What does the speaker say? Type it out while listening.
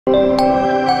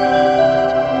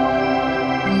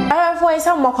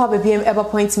Some more BBM ever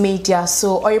point media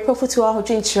so Oyerepa Afutuo ho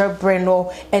twenchire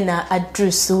breno na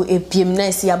adrusu ebiem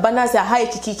na sia banaza high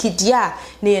kikikia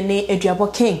na ne Duabo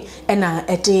king na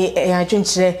ede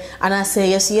adwenchire anase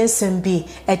yeso yensem bi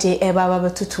ede eba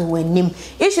tutu wanim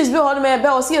issues bi ho no me be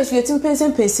o se yeso yetim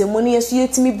pensem mu ne yeso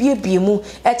yetimi biebie mu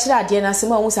e kire ade na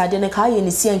asem a wo sa ade ne ka ye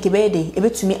ne sia nke be de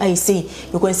ebetumi ayese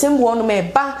bekonsem wo no me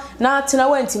ba na tena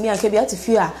wantimi anke bi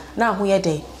atifi a na ho ye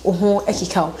de oho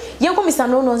ekika yenko Mr.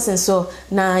 No Nonsense so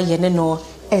na yene no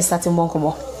start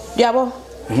mbonkomo Duabo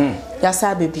ya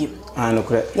sa bebiem no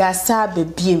kure ya sa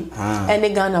bebiem ene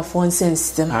Ghana phone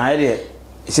system de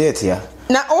say it ya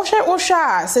na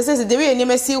ohwa se de we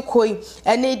nyemesi koi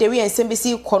ene de we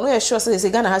ensembesi ko no ye sure se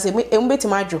Ghana has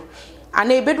embetima adwo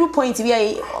ana ebedu point bi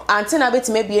ai antenna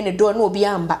betima bie ne do na obi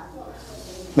amba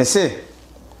me say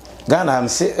Ghana am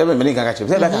say ebe me nka kache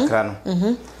be kakra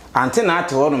no antenna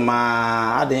ate ho no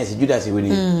ma adan se Judas woni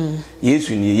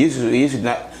Yesu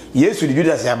na Yesu di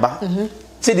Judas aba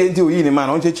say de nti oyi ni ma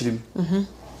na on chechirim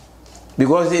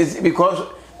because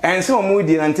and so mu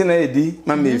di antenna edi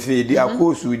ma me fe di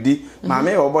akosu di ma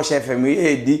me obo chef FM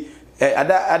edi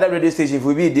other radio station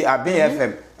for be di Abin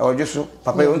FM ojoso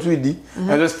papa you want to di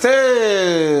and just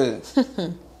stay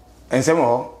and some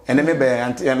ho and me be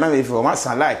antenna ma me fe o ma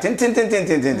san like tin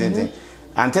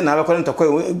antenna be calling to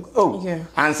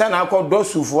ansa na akọ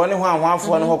dosufo ne ho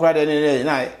anhwafo ne ho kra de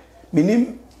na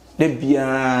minim de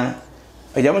bia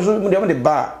ejam so mu de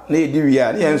ba na edi wi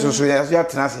a ne enso so ya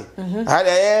tenase ha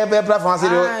de be platform se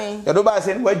de do ba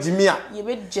se wajimi a ye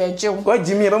be jeje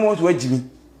wajimi be mo so wajimi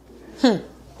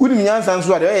udi nyansa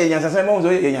so a de nyansa sem mo so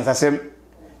nyansa sem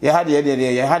ya ha de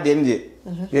ya ha de ne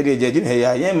ye de jeje ne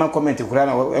ya ye ma comment kura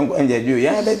na enjeju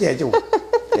ya be jeje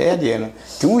ya de no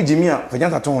ti wujimi a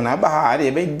fanyanta to na ba ha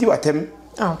de be di watem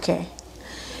okay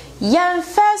yan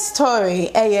first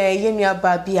story yenua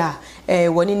babia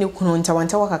woni ne kunu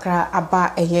ntawanta wakakra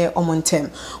aba omontem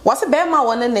wase be ma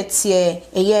wona netie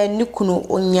ne kunu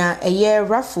onya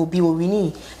rafo bi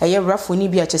owini rafo ni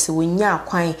bi a chese wonya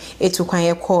kwan etu kwan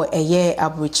ekọ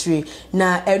abrochire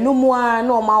na enumua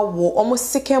na oma wo omo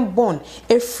second born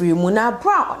efri mu na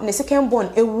bra ne second born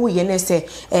ewu ye ne se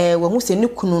wahu se ne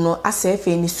kunu no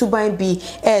asefe ni suban bi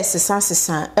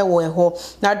sesa ewo eho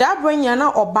na da branya na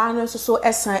oba no so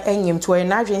esan enyim to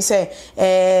na adwen se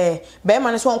be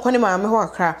ma ne so onko ne ma me ho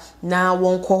akra na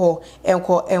wonko ho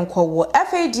enko wo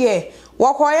FAD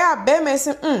wokoya be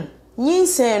mesin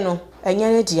nyinsen no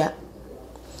enyane dia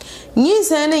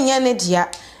nyinsen ne nyane dia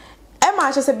e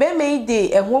ma che se be me de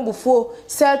ehwo bufo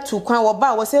se tu kwan wo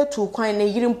ba wo se tu kwan na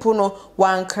yirimpo no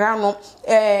wankra no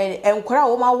enkora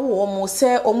wo ma wo mo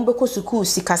se ombe school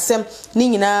sikasem ni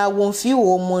nyina wonfi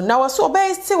wo mo na wo so be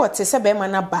se wote se be ma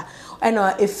na ba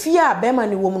ena efia be ma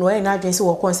ni wo mu no na adwen se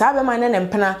wo kon sa be ma na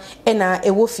empena ena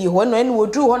ewo fie ho no ena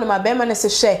wodru ho no ma be ma na se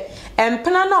hwe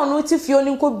empena na ono ti fie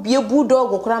oni nko bie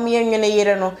Bulldog kora me yenwene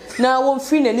yere no na wo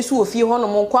mfi na ni so wo fie ho no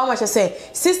mo kwa ma hye se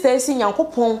sister si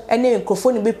nyankopon ena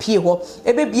enkrofo ni be pie ho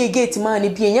ebe bie gate ma ni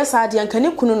bie nya sa de anka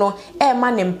ne kunu no e ma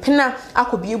ne empena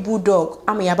akobie Bulldog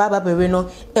ama ya baba bewe no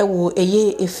ewo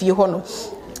efie ho no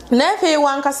na efe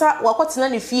wankasa wakotena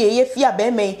ne fie ye fie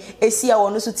abeme esia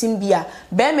wono so timbia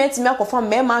beme etimi akofa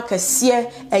mema akase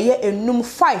enum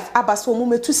 5 abaso mu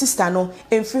metu sister no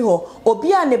emfiri ho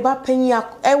obi a ne ba panya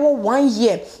ewo 1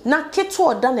 year na keto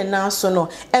oda ne na so no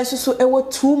enso so ewo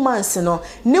 2 months no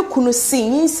ne kunu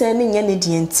sinyin se ne nya ne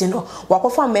dienti no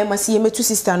wakofa mema se ye metu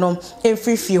sister no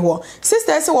emfiri fie ho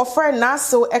sister se wo friend na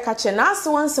so ekache na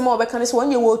so wansem obeka ne so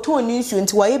wanye wo to ni nsu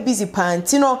nti wa ye busy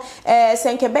panti no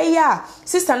senke be ya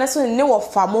sister so ne wo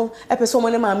famo epeso mo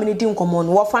ne ma me di nkomo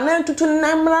no wo fa na tutu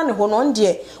na mra ne ho no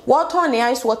nde wo to ne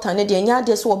ice water ne de nya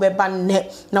de so wo be ba ne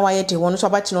na wa ye de wono so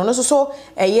abachi no so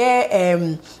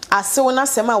asew na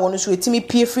sema wono so etimi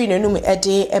pie free na num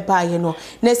ede eba ye no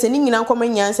na se ni nyina nkoma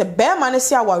nyanse be ma ne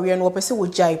se awawe no wo pese wo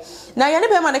jai na ye ne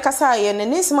be ma ne kasa ye ne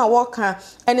nsema wo ka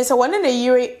ene se wone ne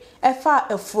yire efa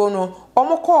efro no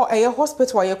omoko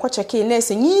hospital ye ko check in na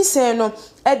se nyinse no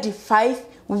edi 5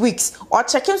 weeks or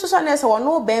checking so na say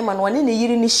wono be man woni ne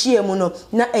yiri ni hie mu no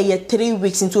na 3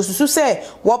 weeks into susu say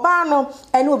wo ba no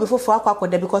ene obi fofo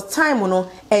akwakoda because time no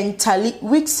entally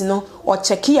weeks no or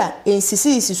check here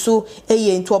nsisi so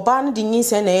into oba no de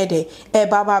nyinse na ye de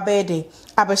baba be de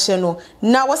abehye no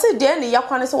na wo se de ne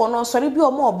yakwane se wono sori bi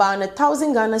o mo oba na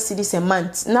 1000 Ghana cedis a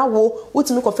month na wo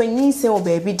wutimi ko fa nyinse o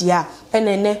ba bi dia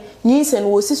enene nyinse no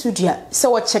wo sisu dia se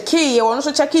wo check ye wono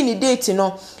so check ni date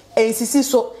no nsisi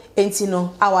so enti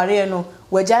no aware no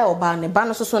wagya oba ne ba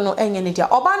no so no enye ne dia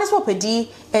oba ne so pedi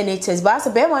NHS ba se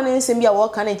be ma ne nsem bia wo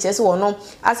ka ne chese wo no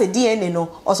as DNA no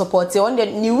o support on the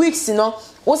new weeks no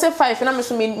wo se 5 na me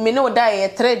so me ne wo die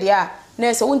 3 dia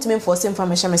na se wontime enforce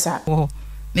information me sa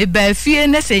me ba fie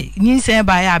ne se nyinsen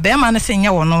ba ya be ma ne se nye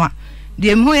wo no a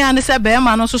de mhu ya ne se be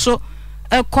ma no so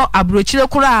ekọ abrochire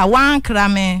kura wan kra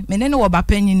me ne wo ba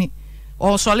panyini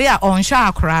o sole a on hwa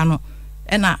akra no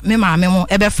na me maame mo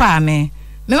ebe fa me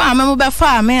maame mo be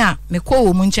fa me a me kọ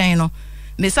wo mu nchen no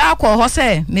me sa akọ ho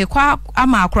se me kwa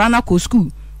ama akra na ko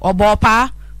school obo pa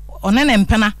one ne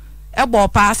mpena ebo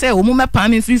pa se wo mu mepa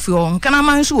me frifi o nkana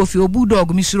man so wo fi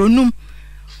Bulldog mi suro num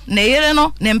na yere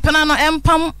no ne mpena no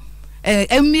empam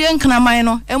emie nkana man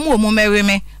no emu mu mewe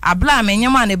me abla me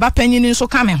nyema ne ba panyini so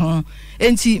ka me ho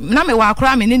enti na me wa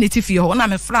akra me ne netifie ho na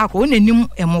me fra akọ onanim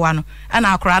emwa no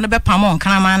ana akra no be pam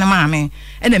nkana man ne maame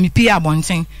na me pia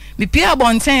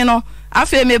abonten no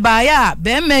afi me ba ya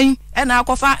be man na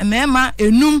akofa mema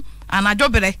enum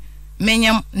anadwobere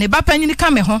menyem ne ba panyini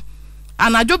ka me ho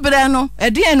anadwobere no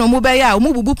ede no mu be ya o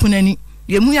mu bubu punani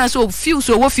ye mu ya so fiu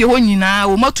so wo fie ho nyina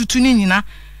o matutu ni nyina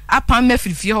apam me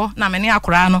firifie ho na me ne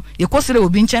akora no ye kosere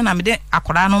obi nche na me de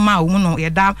akora no ma o mu no ye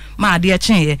da ma ade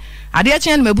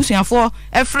chen no mabusuafo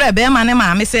efre be ma ne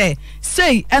maame se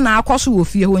sei na akoso wo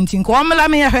fie ho ntin ko omela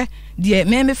me ye de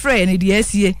me frɛ ne de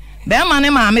asie be ma ne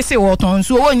maame se wo ton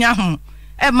so wo nya ho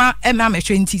ema me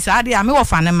hwe nti sa de a me wo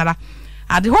fa ne mra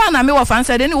ade ho na me wo fa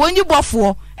nse de ne wonyi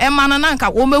bofo ema na nanka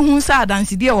wo mehu sa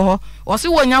adanse de wo ho wo se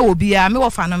wo nya wo bia me wo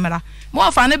fa ne mra me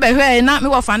wo fa ne be hwe na me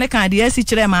wo fa ne kan de asi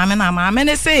kire maame na maame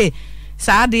ne se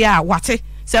sa de a wate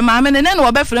se maame ne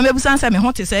wo be frɛ me busan se me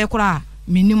ho te se kura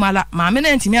minimala maame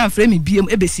ne ntimi amfrɛ me biem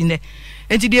ebesi ne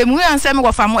enti de mu anse me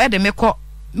wo fa mo e de me kɔ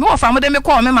me wo fa mo de me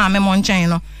kɔ me maame mo nkyɛn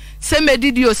no se me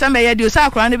didio se me ye dio sa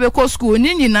akora ne be kɔ school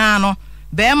ni nyina no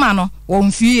be ma no wo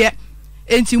mfie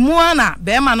enti mu ana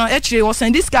be ma no e kire wo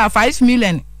send this car 5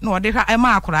 million no de ha e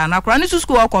ma akora na akora ne su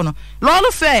school akɔ no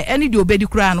lolo fair eni de obedi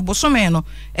kura no bosome no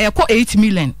e kɔ 8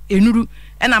 million enuru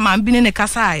e na ma bi ne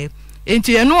kasa e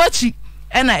enti enu achi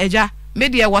e na eja me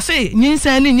de wo se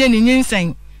nyinsan ni nye ni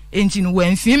nyinsan enti no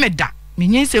wanfie me da me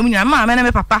nyinsam nyina ma me ne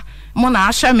me papa mo na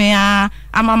ahwe me a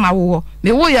amama wo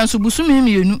me wo ya nso busumi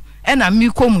mienu e na mi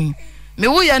komu me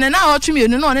wo ya ne na otwe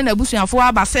mienu no ne na busuafo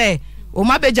aba se o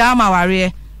ma beja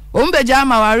amaware o mbeja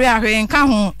amaware ahwe nka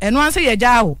ho eno anse ye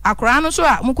ja ho akora no so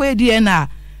a mko ye DNA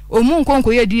o mu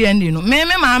nkonko ye DNA no me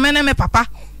ma me ne me papa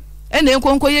e na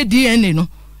nkonko ye DNA no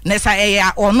ne sa e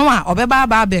ya ono a obeba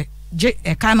ba be je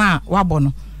e kana wabo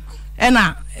no e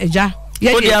na eja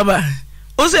ye odiaba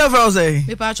o se fa o se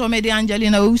me pa cho me de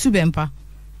Angelina o su bempa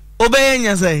obey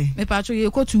nya say me pa cho ye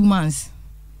ko 2 months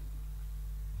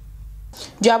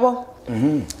Duabo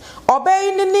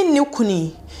obey ni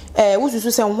kuni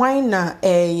wususu se hwan na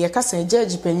ye kasa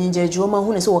judge panyin judge o ma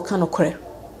hu ne se wo ka no kore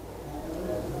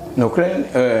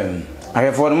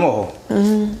I for mo ho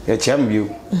ye chambiu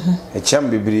e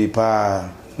chambi bri pa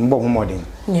mbo hu modern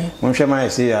mo hwe ma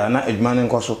se ya na eduma ne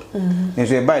nkoso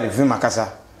nso e ba de fi makasa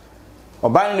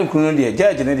oba ne kunu de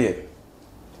judge ne de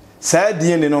sa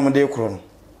die ne no mo de kro no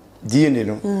die ne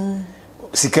no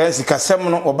sika sem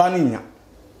no oba ne nya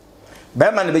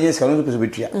ba ma ne benye sika no so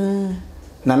betua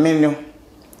na menyo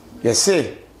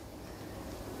yese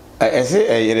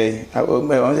yere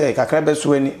on say kakra be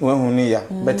so ani wo hu ni ya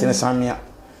betene samia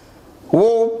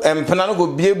wo empena no go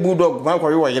bie Bulldog ma ko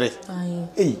yo yere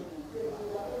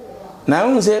na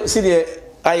un se si de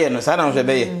aye no sa na so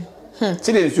be ye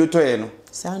si de nsu to ye no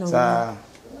sa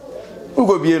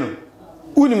ugo bie no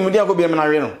uni mu dia go bie me na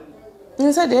we no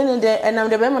nse de ne de enam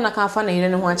de be mo na ka fa na yere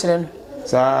ne ho a kire no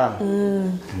sa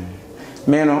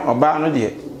me no oba no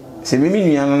de se me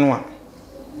nua no a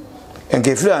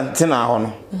enke free antena ho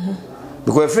no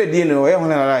because free die no we ho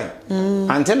na rai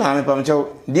antena me pam chew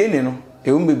die no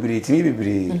e um bebiri timi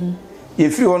bebiri ye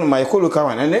free ho no my koloka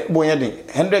wan ne bonya den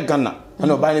 100 Ghana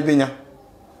na oba ne benya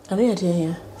ari ya de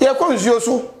ye ko nsuo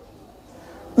so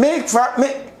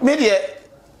me de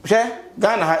hwe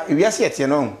Ghana ha wiase etie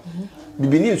no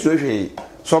bibini nsuo hwe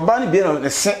so oba ne bi no ne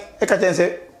se e ka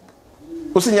tense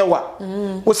osinya wa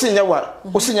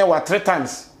 3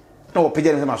 times no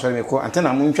pejere se ma so me ko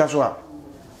antena mu ntwa so a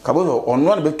kabo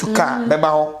ono na betuka beba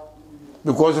ho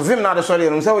because of him na the sorry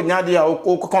no say onya dia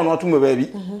o ko no to me ba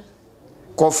bi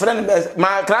ko friend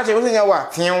ma crash osinya wa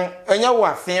fiun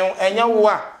enya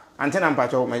wa antena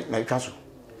mpacho ma twa so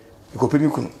ko pe mi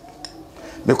kunu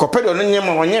me ko pe do no nyem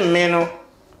onye me no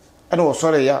e no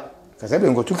sorry ya ka se be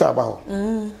ngotuka ba ho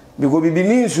bi go bibi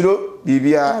ni nsuro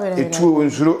bibia etuo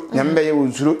nsuro nyambe ye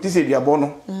nsuro ti se Duabo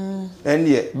no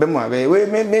enye be mo abe we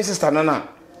me sister no na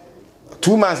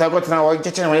 2 months ago tena wo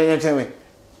cheche we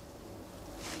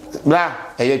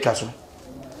bra eye twa so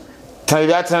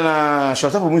tabiata na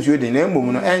shota po musu de na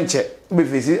mbom no enche be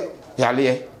fesi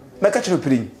yale meka chiro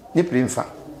prin ni prin fa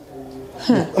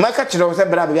meka chiro se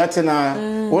bra biata na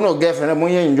wono girlfriend mo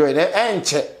ye enjoy de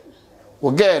enche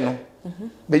wo girl no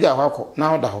be ja hwako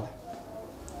na oda ho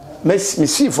me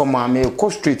see for me co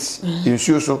street in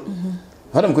so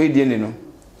hadam ko idie ne no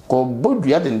ko bodu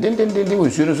ya den wo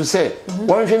nsuo so se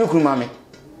won hwe me kunu mame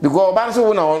because oba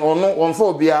so na on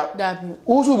fo bia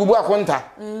wo so bubu akonta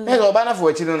e so oba na fo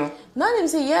achi no na nim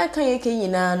se ye kan ye kan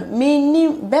yina me ni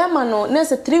be ma no na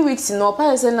se 3 weeks no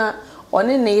pa se na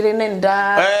one ne ire ne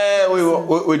nda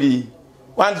odi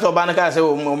wan to oba na ka se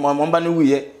mo ba no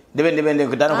wiye debe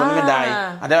ko dano ko me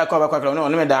dai ada ko ba kwa no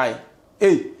me dai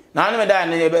na ne me dai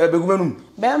ne begumanum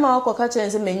be ma ko ka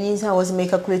chen se manyin sa was make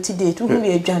calculate date hu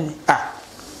bi adwane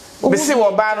bisi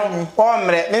wo ba no o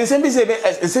mre me nsem bi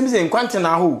se nkwante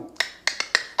na ho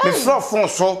me frofon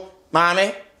so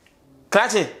maame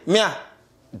krache mia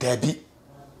dabi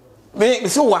me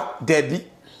bisi wa dabi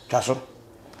twa so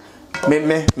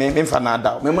me fa na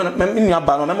da me nua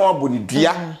ba no me ma bo ni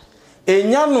dua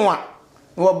enya no a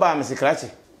wo ba me se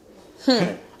krache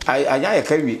anya ye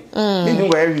kawie me ndu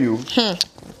wa awie o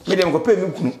me dem ko pe me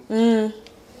kunu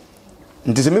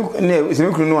nti se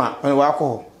me kunu no a wa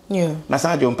akọ yeah na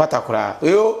sa jo mpata kura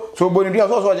yo so boni dua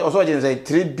so je say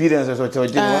 3 billion so je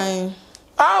no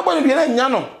boni dua na nya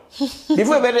no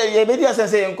before be dia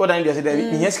say enko dan dia say da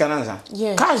ni yes kananza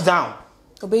cash down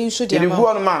obey you should dia ma go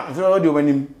on ma fe o di o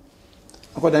manim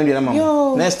enko dan dia na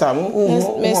ma next time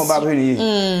o ba be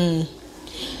ni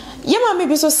Yama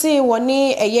maybe so say one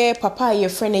a year papa your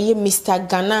friend a year Mr.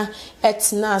 Ghana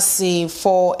etnasi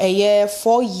for a year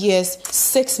 4 years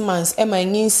 6 months Emma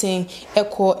nyinseng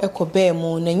eko be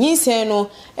mo na nyinseng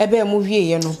no ebe mo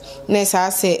wie no na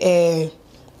sa say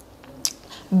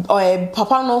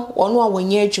papa no ono a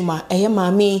wonye adwuma eye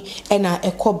maame na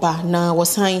ekoba na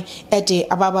wosan de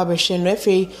ababa behwe no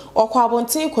afei okwa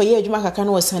abonten koye adwuma kaka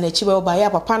na wosan achi be oba ya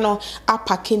papa no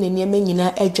apake ne niam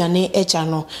nyina adwane eja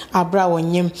no abra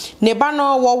wonyem ne ba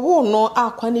no wo no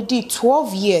akwa ne di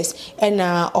 12 years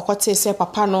na okote se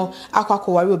papa no akwa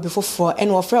koware obi foforo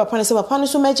na ofre papa no se papa no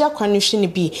so meja akwa no hwe ne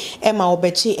bi ma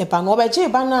obeje eba no obeje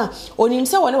eba na onim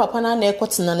se woni papa na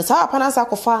ekotena ne sa papa na sa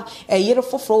kofa yere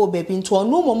foforo obebi nto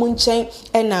ono mo nchen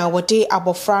na wode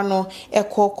abofra no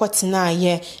ekotena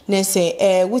ye ne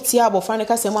se wuti abofra no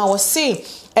kase ma wo se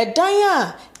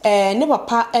edan a ne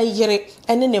papa yere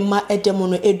ene ne ma edemu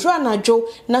no edura najo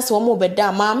na se wo mo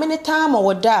beda ma me ne time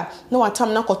woda na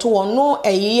watam na koto wo no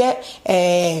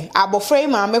eyeye abofra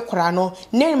ma me kora no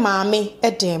ne ma me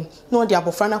edem no de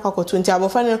abofra na kwakoto nti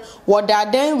abofra no woda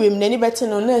dan wem ne ni bete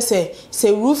no na se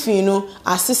roofing no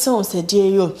asese on se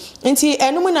die yo nti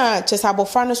enum na chese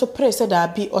abofra no so press da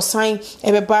bi osan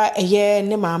ebeba eye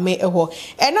ne ma me eho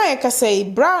ena ye kase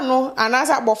bra no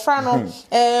anasa abofra no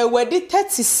wedi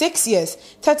 36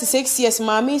 years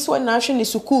mami so na hwe ne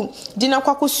suku dina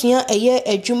kwakosua eye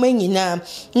adwuma nyina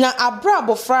na abra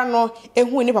abofra no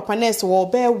ehu ne papa nurse wo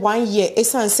be 1 year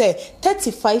esan se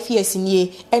 35 years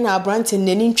nie ena abrante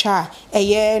nani ntwa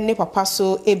eye ne papa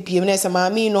so ebiem na se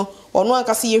mami no ono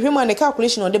ankase yehwema ne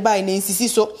calculation on the buy na nsisi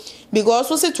so because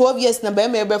so say 12 years na be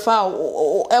me be fa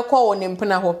ekọ wo ne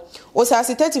mpena ho o say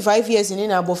 35 years ni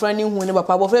na abofra ne hu ne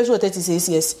papa abofra so 36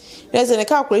 years there's a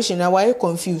calculation na why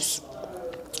confused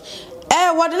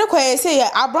what no kway say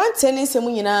abrante ne nsem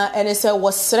nyina ene se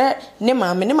wosre ne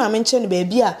maame nche ne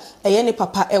baabi a eye ne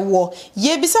papa ewo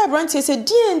ye bisa abrante se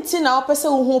dienti na opese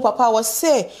hu papa wo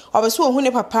se obeso hu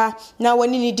ne papa na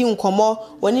wani ni di nkomo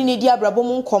wani ni di abrabo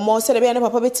mu nkomo se de be ne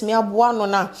papa betimi aboa no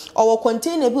na owo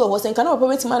container bi wo se nka na papa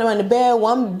betimi na ne be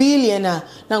 1 billion na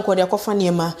nko de akofa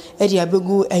ne ma e de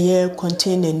abegu eye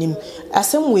container nim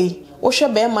asemwe wo hwe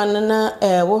be man na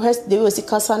wo has de we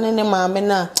sikasa ne maame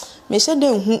na me se de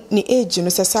hu ni age no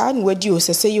sesa ni wadi o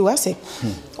sese yi wase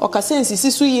o ka sense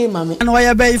sisu ye mame na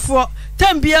oya beifo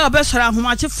tambia obesora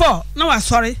ahomache 4 na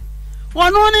wasori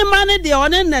wono ne mane de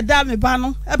one ne da me ba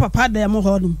no e papa da mo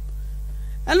hodum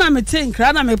na me tin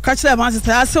kra na me ka kire ma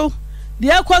sesa aso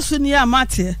de akwasu ni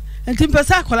amate enti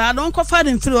mpesa akola don ko fa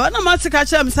de mfiri na ma sika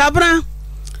kire me sabra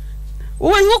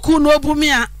wo hiku no obumi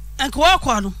a enko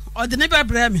akọ no o de ne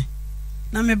bebre me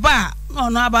na me ba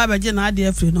no aba abeje na ade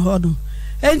afiri no hodum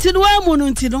enti no amunu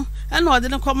enti no na ode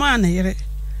ne koma na yere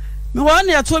me won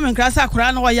ya to me nkrasa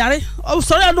akora na wo yare o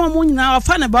sori na mo nyina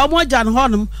afa ne ba mo agya no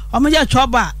honum o mo ya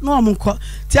choba na o mo nko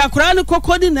ti akora ne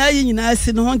kokodi na ayi nyina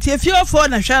asi no nti efiofo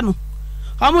na hwe no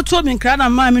o mo to me nkra na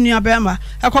ma me nua ba ma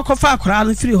ekokofa akora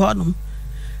no firi honum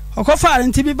okofa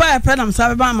nti bi ba pe na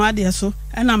msa ba ma ade so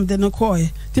enam de no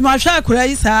koye ti ma hwe akora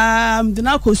yi sa mde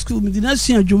na ko school mde na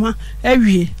sua adwuma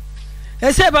awie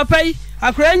Ese papa yi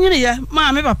akora nyine ye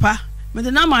ma me papa me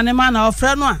de na ma ne ma na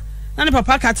ofre no a na ne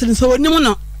papa ka tin so onim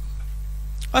no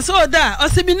oso oda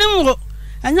osi bi nim wo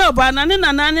anya oba na ne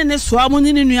nana ne so amu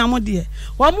ne nua mo de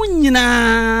wo mu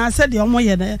nyina se de omo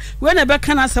ye na we na be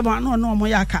kana se ma no no omo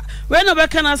ya aka we na be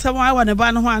kana se ma wa ne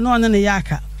ba no ho no ne ya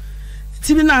aka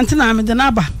tibi na antena me de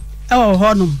na ba e wo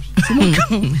ho no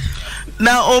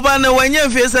na oba na wanya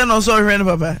fie se no so hwe ne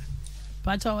papa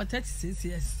pacha wa 36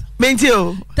 years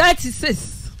mentio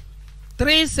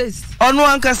 36 ono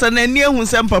ankasa na ni ehun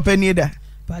se papa ni da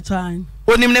pacha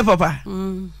onim ne papa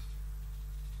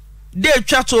de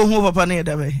twa to ho papa ne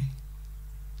da be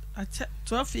acha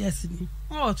 12 years ni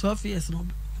 12 years no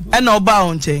na oba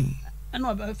on chen na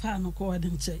oba fa no ko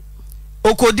wadin chen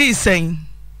okodi sen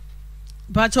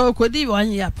pacha okodi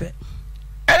 1 year pe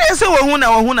se wo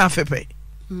hu na fepe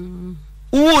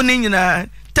wo ni nyina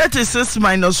 36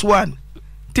 minus 1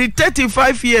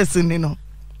 35 years ni no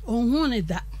ohun ni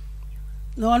da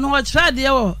no no tra de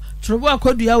wo trobo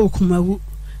akodua wo kumawu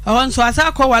awon so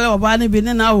asa ko wale oba ne bi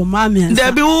ne na wo ma me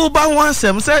there be wo ba ho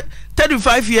asem say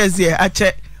 35 years here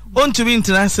ache on to be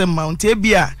international mount e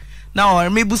bia na o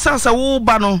me busasa wo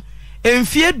ba no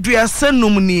emfie duasa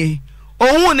num ni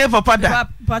ohun ne papa da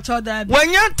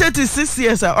wanya 36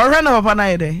 years o hwe na papa na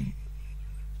yede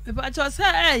pacho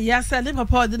say ya say ne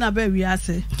papa odi na ba wi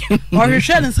ase o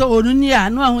hwehwe ne say onu ni a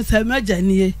no ahu say maja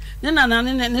ni ne nana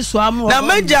ne so am na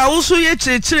maja wo so ye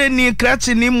kirekire ni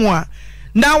krachi ni mu a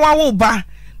na wa wo ba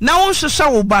na wo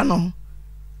hwehwe wo ba no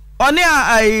oni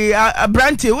a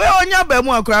brantie we onya ba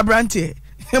mu akora brantie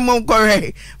mo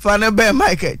korre fa na be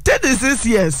Mike 36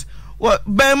 years what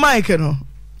be Mike no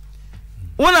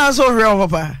wona so hwe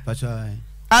papa pacho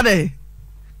ade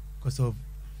because of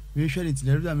we share it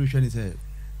na we share it say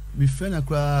mi friend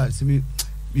akra se mi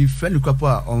friend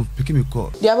kwapo on pick me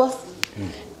call Duabo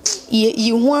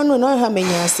ye hu anu na ha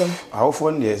menya asem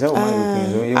awofo ne se o ma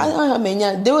you ha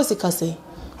menya de wo sikase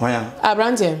hoya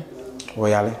abrante wo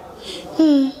yale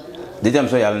de jam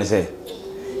so yale ne se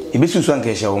ibe susu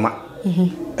anke hye wo ma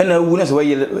ena wu na se wo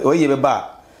ye be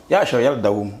ba ya hye yale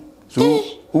dawo mu so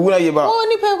wu na ye ba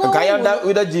ka ya da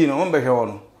we da ji no mo be hwe wo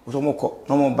no so mo ko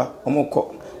no mo ba mo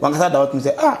ko wankasa da wo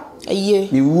se aye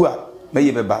mi wu a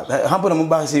meye beba hampo na mo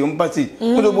ba se mo party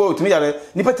ko do bo tumi yare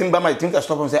ni party mba mai tumi ka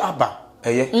stop say aba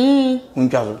eye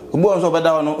ntwa so obo so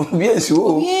beda wo no bi ensi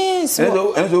wo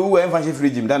enso wu en fancy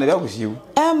fridge mda na bia ko siu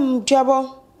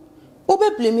Duabo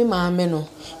obe blame maame no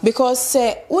because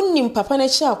unnim papa na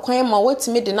chi akwan ma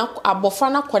watimi de na abofra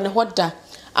na kwane hoda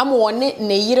am wone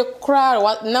ne yire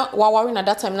kra na wawari na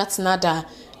that time na tinada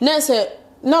na se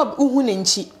na uhu ne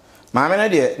nchi maame na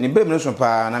de ni bem no so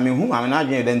pa na me hu maame na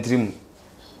adwen da ntrim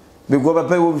be go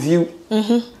papa wo view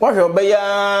wa hwe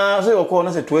obeya so ko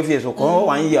na se 12 years ko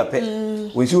 1 year pe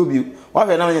we si obi wa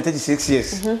hwe na 36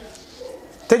 years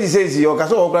 36 yo ka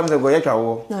so wo kra me se go ye twa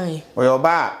wo o yo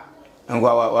ba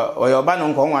ngwa o yo ba no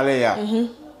nko nwale ya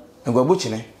ngwa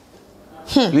buchine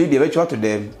li bi be twa to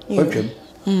dem o twem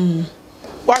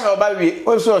wa hwe oba wi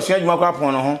o so osia djuma kwa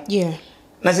pon no ho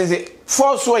na se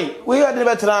force way we had the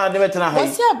better ha we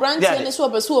see branch ne so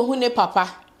obeso ohu ne papa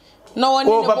no one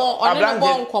ne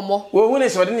bon nkomo wo hu ne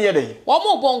so de ne ye den wo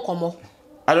mo bon nkomo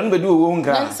adon be du wo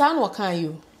nkra na sa no kan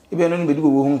you ibe no be du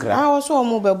wo nkra wo so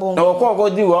mo be bon na wo ko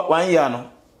di 1 year no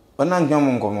ona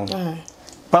nkan nkomo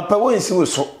papa wo nsi wo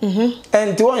so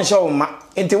enti wo nhya wo ma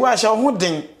enti wo ahya wo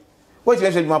den wo ti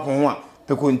be dwuma pon ho a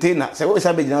pe container se wo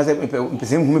sa be gina se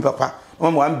pese hu mi papa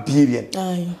no mo am billion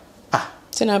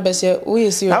tina bese we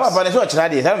is na papa ne so kira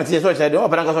de sa me ti so kira de wo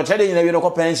papa nka so kira de nyina wi no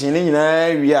ko pension ni nyina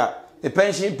wi a the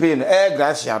pension pay no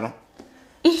gracia no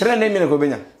tren na mi ne ko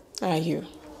benya ayo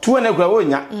tu na kura wo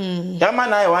nya ya ma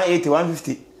na 180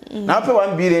 150 na pe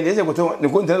 1 billion de se ko ton ne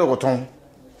ko nten ko ton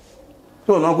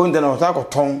so no ko nten no ta ko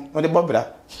ton no de bobra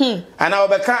ana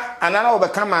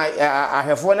obeka ma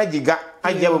ahefo na giga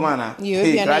agye bo mana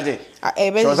traje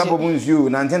so sa bobu nsu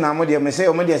na nten na mo de me se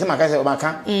o mo de se maka se o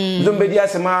maka zo mbedi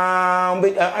asema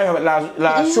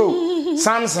la show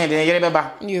Samson de yere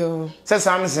beba yo se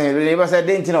Samson le ba se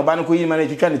de ntin oba no ko yi ma na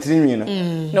twitwa ne tirinwi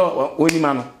no oni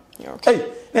ma no hey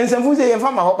ensem fu se ye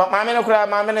fa ma ho ma me no kura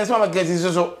ma me ensem ma gesi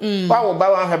so wa wo ba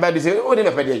wa ha ba bi se o de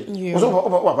me pede o so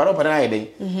wa pa na ye den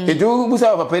e du bu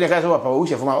sa wa pa de ka so wa pa wo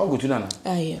chef ma o go tu na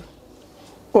ayo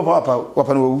o pa wa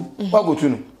pa no wo wa go tu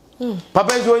no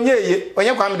papa zo nyeye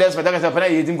onye kwa me de speta ka se pa na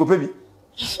ye tin ko pebi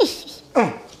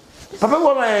papa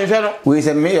wo ma en fe no we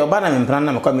se me oba na me plan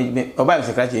na me kwa me oba me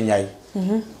secret nyai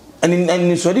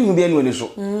ani so di hu bi anu ni so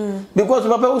because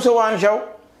papa wo so wan hwew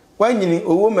wanyini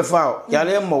owo mefa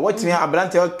yale mo watimi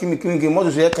abrante kimi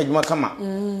mo so ye kadwuma kama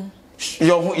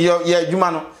yo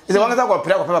juma no ise wanga ta ko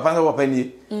pira ko papa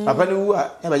ni wu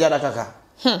a e ba jada kaka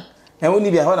na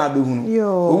woni bia ho na behunu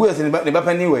owu ese ne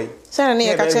papa ni we say na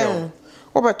ye ka chen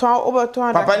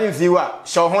obeto papa ni fiwa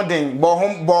so ho den bo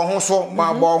ho so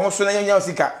ma bo ho so na nyanya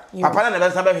osika papa na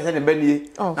be san be hwese ne banie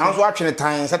na so atwene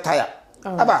tan se tire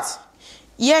aba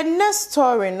ye next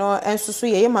story no enso so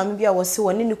ye mama bia wo se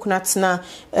woni nikuna tena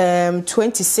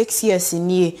 26 years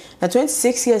nie na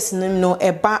 26 years no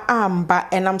eba amba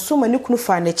enam so ma nikunu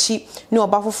fa na chi ne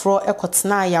oba foforo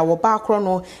ekotena ya wo ba akro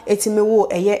no etimewo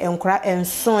eye enkora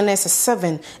enso na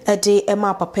 7 ede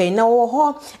ema papa na wo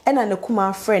ho ena ne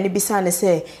kuma friend bisa ne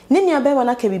se ne nia be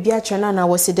na ka bibia twena na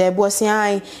wo se da ebo se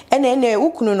ai ena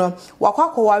ukunu no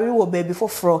wakwakoware wo baby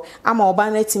foforo ama oba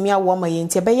na etimi awo ma ye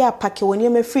nti be ya pake woni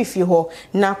ma free ho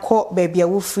na ko baby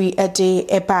awu free ede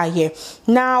ebaaye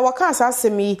na waka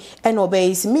asasemi ena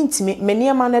obeisi mintimi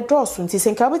meniema na drosu nti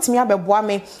senka betimi abeboa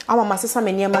me ama masesa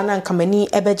meniema na nkamani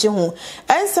ebeje ho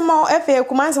ensema efe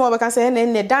kumanse mo beka se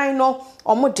ne dan no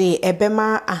omode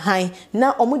ebema ahan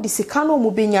na omode sika no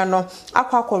omubenya no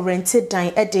akwa rented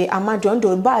dan ede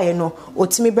amadondo baaye no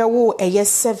otimi bewo eye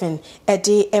 7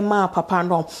 ede ema papa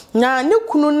no na ne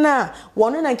kunu na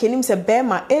wono na nkenim se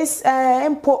bema is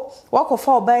empo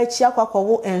wakofa oba echi akwa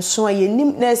enso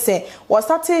ayenim na se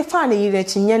wasate fa na yire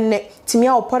chinyenne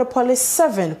timia oporpole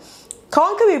 7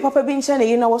 kawanka bi papa bi nche na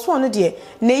yire na woso no de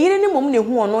na yire ni mom ne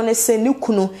hu ono ne se ne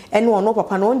kunu ene ono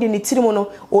papa no onde ne tirimo no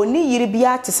oni yire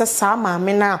bia te se sa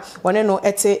maame na wone no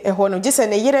ete eho no gise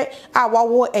na yire a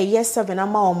wawo eye 7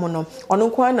 ama omo no ono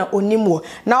kwa na onimo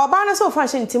na oba na so fa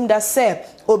hye ntim da se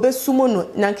obesumo no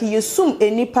na nka yesum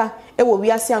enipa ewo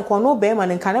wiase anko no be ma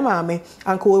nka ne maame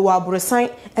anko we wa aborosan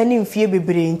ene mfie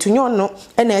bebre ntunyo no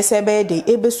ene ese be de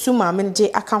ebesu maame de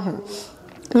aka ho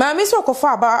maame so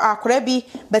kofa aba akora bi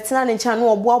betina ne ncha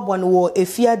no oboabo no wo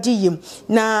efia diyim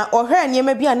na ohwe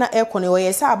niema bi ana ekone wo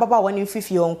yesa ababa woni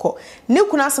fifi onko ne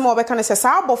kuna asem obeka ne se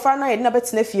sa abofra na yede na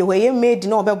betina fie ho ye made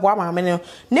na obeboa maame no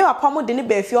ne papa mo de ne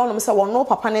ba fie onom se wono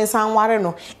papa ne nsan ware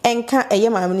no enka eye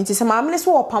maame ne ti se maame ne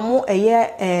so opamo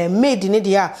eye made ne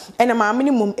dia ena maame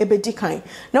ne mum ebedi kan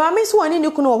na maame so woni ne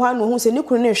kuna wo ha no hu se ne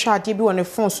kuna ne hwa ade bi woni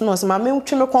phone so no se maame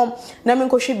tweme kom na me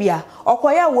nkohwe bia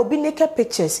okoya wo bi naked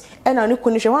pictures ena ne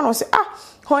kuna hwe wan say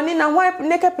honey na why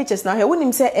naked pictures na he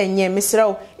wonim say enye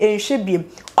mesraw enhwe biem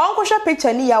onko hwe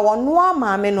picture ni ya wono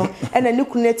amaame no ena ne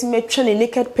kunati metwe ne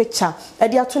naked picture e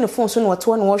dia to ne phone so no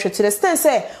woto no wo hwe to the stand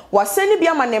say waseni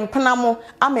bia ma ne mpena mo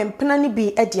ama mpena ni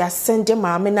bi e dia sende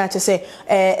maame na che say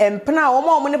mpena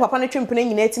omo ne papa ne twe mpena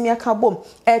nyina etimi aka bom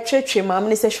e twetwe maame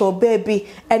ne say show baby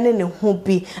ene ne ho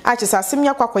bi a che say asem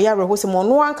yakwa ya reho se mo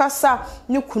no ankasa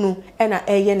ne kunu ena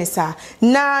eye ne sa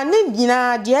na ne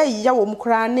nyina dia ya wo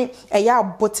mkra ne eya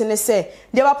botene se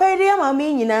de papa ide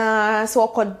maame nyina se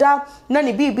okoda na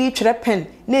ne bibi twere pen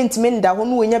ne ntime nda ho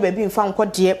no wonya ba bi mfa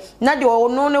nkode na de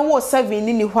ono ne wo 7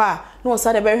 ni ho a no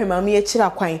sa de behwe maame ye kira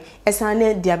kwan esan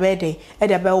ne de abede e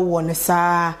de be wo ne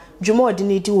sa dwuma odi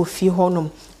ne di wo fi honom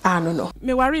ano no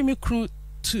me ware me kru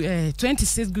to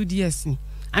 26 good years ni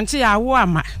anti ya wo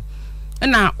ama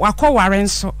na wakọ ware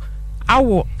nso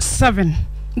awo 7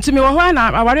 nti me wo ho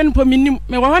na aware no po minim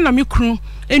me wo ho na me kru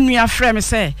enua frɛ me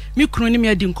sɛ me kru ni me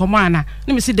adi nkomo ana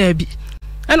ne me si da bi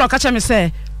ɛna ɔka kyerɛ me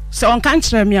sɛ on kan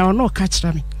kyerɛ me a ɔno ɔka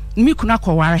kyerɛ me me kru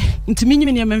akɔware nti me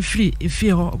nyime ne ma mfiri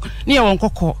efie hɔ ne yɛ won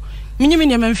kɔkɔ me nyime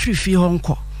ne ma mfiri fie hɔ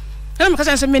nkɔ ɛna me ka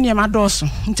kyerɛ sɛ me ne ma dɔɔso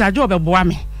nti adwo ɔbɛboa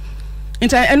me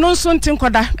nti ɛno nso nti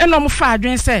nkɔda ɛna ɔmo fa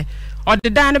adwen sɛ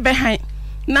ɔdedan ne bɛhan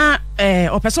na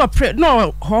ɔpɛ sɛ ɔpre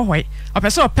no hɔhɔe ɔpɛ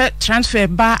sɛ ɔpɛ transfer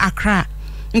ba Accra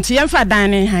nti yɛmfa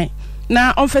dan ne han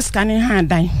na onfa sika ne han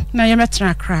dan na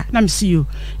yemetra Accra na mesiyo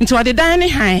nti ode dan ne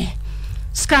han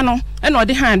sika no e na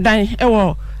ode han dan e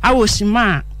wo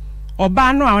awosima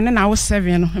oba no a one na wo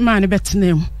 7 no ma ne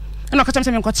betena mu e na okatam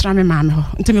se me nkotra me maame ho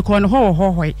nti me ko no ho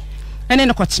ho ene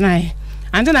ne kotena e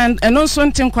ande na eno so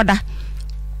nti nkoda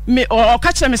me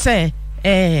okacha me se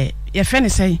ye fe ne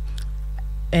se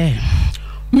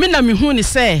me na me hu ne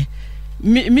se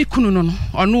mi kunu no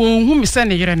ono hu me se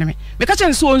ne yere ne me ka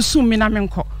chen so onsum me na me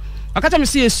nko akata me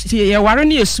se ye ware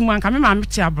ne esum anka me ma me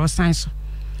te abrosan so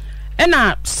e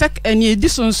na sek eni edi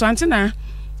so nso antina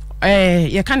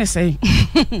ye ka ne sei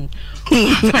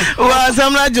wa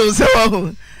samra jose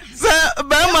wo se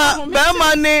ba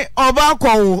ma ne oba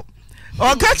kwawo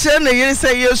o ka kire ne yiri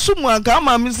se ye sum anka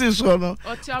ma me si so no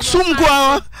sum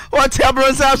kwa o te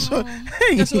abrosan so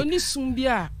so ni sum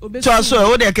bia obesu so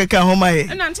wo de keka ho ma ye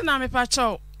e na antina me pa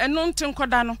chaw eno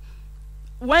ntinkoda no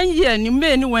 1 year ni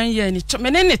me ni 1 year ni me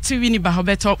ne TV ni ba ho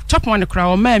beto chop one kra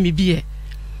o ma me bie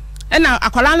e na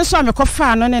akwala no so me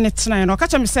kofa no ne ne tena no ka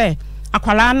cha me se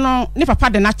akwala no ni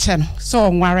papa de na che no so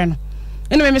onware no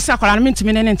ene me say akwala no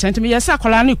ntimi ne nkyɛn ntimi yɛ say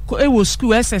akwala no e wo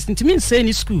school SS ntimi nsɛ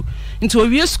ni school nti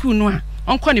owie school no a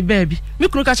onko ne baabi me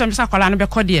kunu ka kyɛ me say akwala no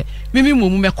bɛkɔ de mimi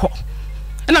momu mɛkɔ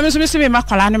ena me so me say me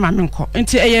akwala no ma me nkɔ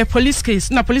nti ɛyɛ police case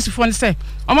na police fo ne say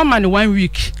ɔma ma ne 1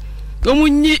 week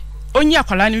onyi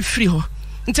akwala no free hɔ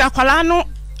nti akwala no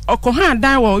ɔkɔha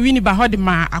dan wɔ wini ba hɔ de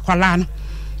ma akwala no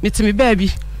metimi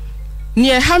baabi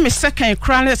ne ha me second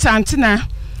kra ne santina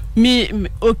mi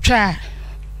otwa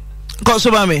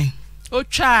koso ba me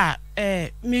otwa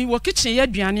mi wo kitchen ya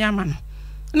aduane ama no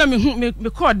na me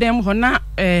call dem ho na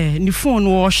ni phone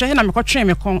wo hwe na me kɔtwe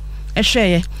me kon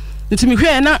ehweye nti me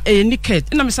hwe na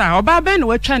naked na me say oba ba na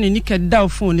watwa ne naked da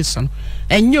phone so no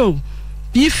enyo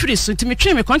bi free so nti me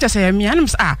twe me kon kyɛ sɛ me na me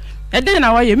say ɛden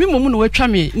na wa ye me momu na watwa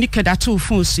me naked ato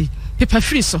phone so paper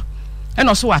free so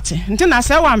ɛna so wate nti na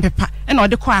sɛ wa mpepa ɛna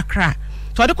ɔde kɔ akra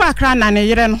to ɔde kɔ akra na ne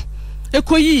yere no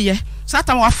ekoyiye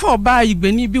satan wa fa oba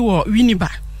igbeni bi wo winiba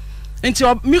nti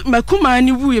makuma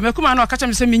ni wuye makuma na akacha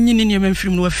me se menyini ne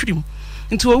mamfirim no wafirim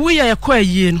nti wo wuye yakɔ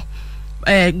ayie no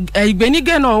igbeni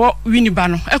ge no wo winiba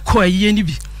no ekɔ ayie ni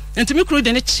bi nti me kuro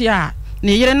de ne chia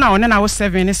ne yere na one na wo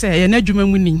 7 ne se ye na adwuma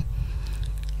mu ni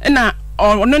na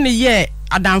ono ne ye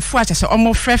adamfo acha se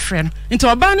omo frɛfrɛ no nti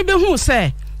oba no behu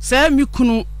se me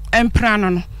kunu empra no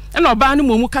no na oba no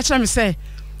momu kacha me se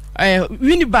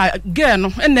winiba girl no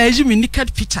na aji me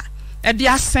naked picture e de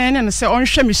asen ne se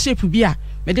onhwe me shape bi a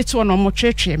me de to no mo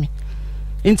twetwe me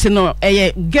nti no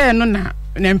girl no na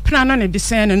mpra no ne de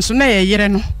sen no nso na yere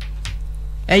no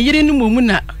yere no momu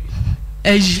na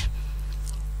aji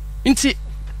nti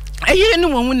yere no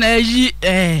momu na aji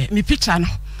me picture no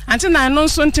anti na no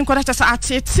nso nti nkoda cha sa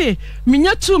atete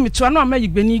menya tu meto no ma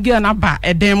yigbeni girl na ba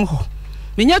edem ho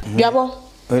menya Duabo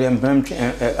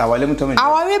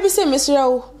awale bi se mesira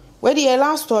wo we the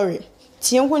last story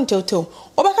tien ko ntoto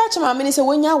obaka chama me ni se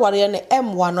wonya aware ne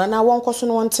M1 na wonkoso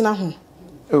no wontena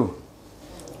ho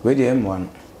we the M1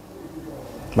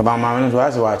 baba mama no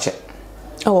so wa che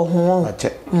ho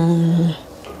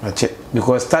ache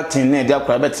because starting ne dia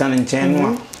kura betra ne nchen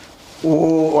no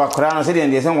wa kura no se de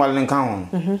ndie se wale ne kan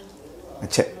ho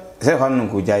ache se ho no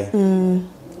ko jai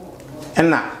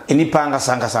enna enipa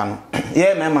ngasa no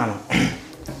ye mema no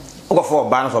go for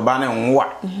ba no so ba na nwa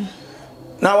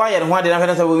na wa yere ho ade na fe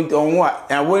na onwa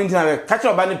ya wo nti na be catch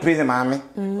oba ne praise maame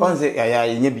on say ya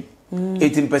nya bi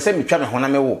 18% me twa me ho na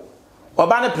me wo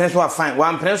oba ne prince wa fine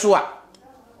one prince wa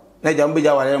na ja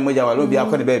mbeja wale mbeja wale obi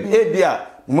akọ ne baby e bia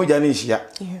moja ne hia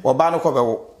oba no ko be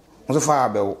wo nso fa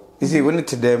be wo isi we need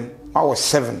to them I was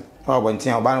 7 oba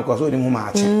ntia oba no ko so ni mu ma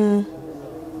ache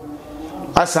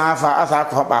asa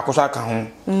akọ ba akọ so aka ho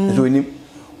so ni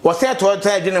wo say to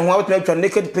tell you ne ho what me twa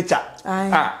naked picture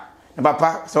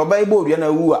papa so ba ibo odua na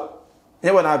wu a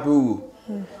nye wona ape wu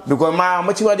because ma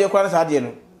mo chi wade kwa sa de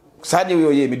no sa de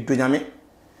we ye me do nyame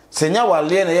senya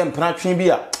wale na ye mpra twen bi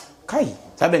a kai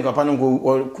sa ben papa no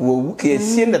ko wu ke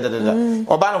sie ndadada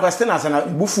oba no kwa stena sana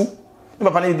bufu ne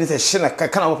papa ne bi se hye na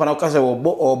kana papa no ka se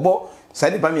obo sa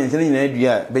de pa mi ntene nyina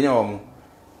adua benya wo mo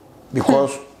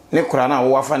because ne kura na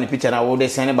wo afa ne picture na wo de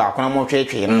sen ba akona mo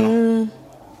twetwe no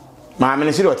ma me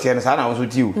ne sire otie ne sa na wo so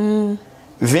ti wu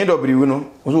VW no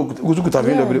uzukuta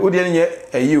VW odi enye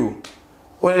ayiu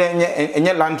o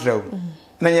enye Landtrel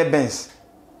na enye Benz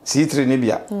C3 ne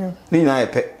bia ni na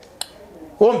epe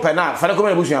o mpe na fa ko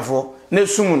me busuafo na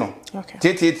sum no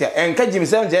tete enka jimi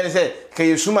se nje ne se ka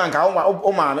yesum anka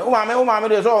o maame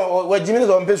de so wa jimi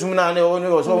so mpe sum na ne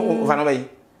o so fa no bayi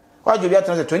wa jo bia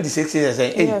 26 years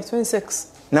say 26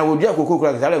 na wo bia kokoko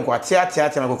kura sale nko atia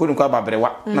na kokoko nko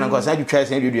ababrewa na nko sa dutwa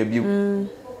se dua biu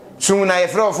sumu na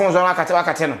yefre ofon so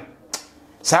akate no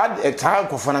sa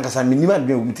ko fona kasa minima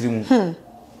de umtirimu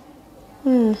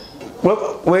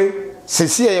we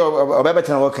sesi e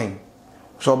obebetena wokan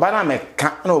so bana me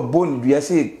ka na obon dua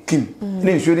se kim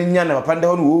ne nsori nya na papa nda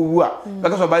ho no wu a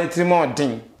beka so ba tirimo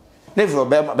odin ne fro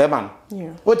be man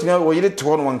wo timi wo yire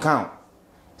to no wonkan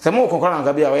se mo kokora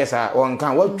nka bia we sa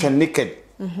wonkan wo twa naked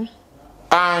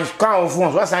an kan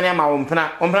ofon so asane ma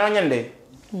wompena nyende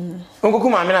onkoku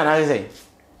ma me na say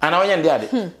ana onye ndi ade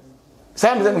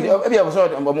sam ze e bia so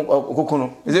okuku no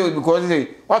is it because say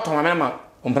what on ma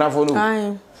ompana fo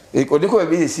no e ko diko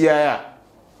be si ya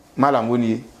malam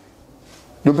woni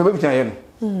do pe be bitan ye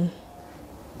no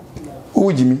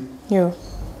ujimi yo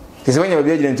ke se wanya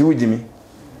be agina nti ujimi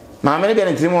ma me ne be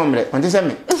na ntiri mo mre onti se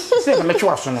me se ka me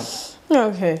twa so no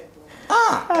okay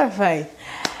fine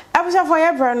abuja for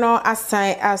your brano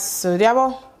assign as so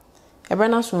Duabo e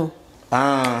brana so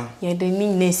Yeah, the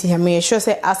nesi ha me sure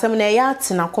say asem na ya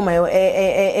tena koma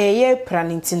ye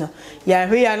pranintino. Ya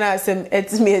hwe ya na asem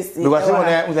etime si. Because when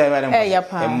I was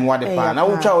a more the pan. I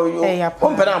will tell you.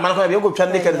 Pera man ko be go twa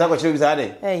ndeke za ko chire bisa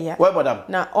ade. Where madam?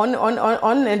 Na on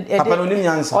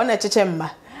a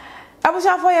chichemba.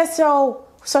 Abusha for yourself.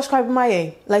 Subscribe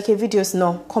my like a videos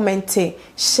no comment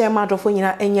share my drop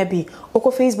nyina enya bi oko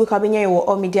Facebook abenya ye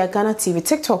wo Media Ghana TV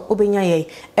TikTok obenya ye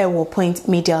e wo Point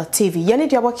Media TV yene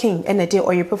Duabo King ene de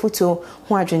Oyerepa Afutuo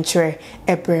ho adwenkyere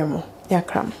ebremo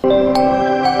yakram